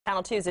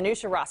Channel 2's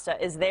Anusha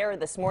Rasta is there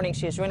this morning.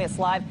 She is joining us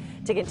live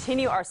to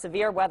continue our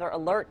severe weather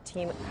alert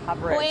team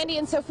coverage. Well, Andy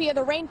and Sophia,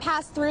 the rain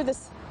passed through the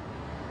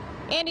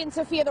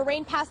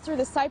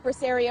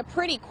Cypress area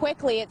pretty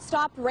quickly. It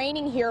stopped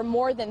raining here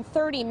more than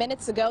 30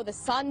 minutes ago. The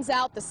sun's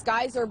out, the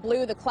skies are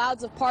blue, the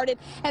clouds have parted,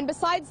 and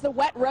besides the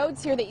wet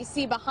roads here that you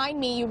see behind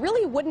me, you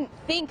really wouldn't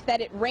think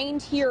that it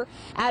rained here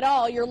at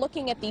all. You're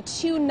looking at the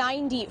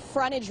 290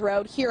 frontage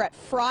road here at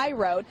Fry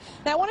Road.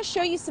 Now I want to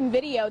show you some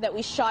video that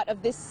we shot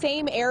of this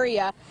same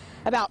area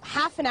about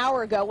half an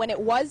hour ago when it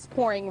was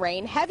pouring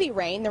rain, heavy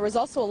rain. There was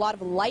also a lot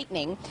of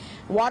lightning.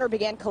 Water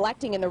began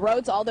collecting in the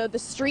roads, although the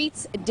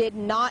streets did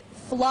not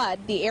flood.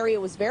 The area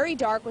was very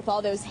dark with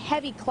all those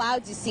heavy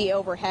clouds you see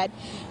overhead.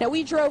 Now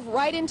we drove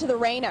right into the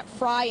rain at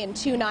Fry and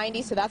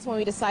 290, so that's when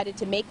we decided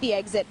to make the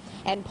exit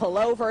and pull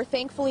over.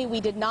 Thankfully,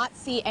 we did not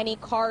see any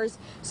cars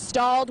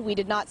stalled. We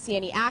did not see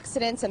any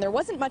accidents, and there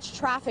wasn't much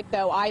traffic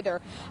though either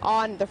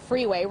on the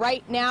freeway.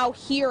 Right now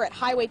here at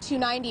Highway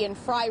 290 and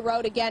Fry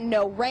Road, again,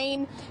 no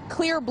rain.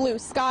 Clear blue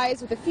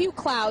skies with a few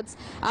clouds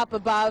up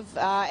above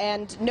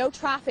and no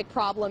traffic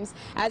problems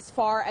as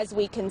far as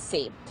we can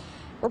see.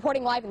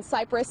 Reporting live in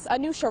Cypress,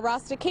 Anusha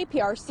Rasta,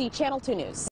 KPRC Channel 2 News.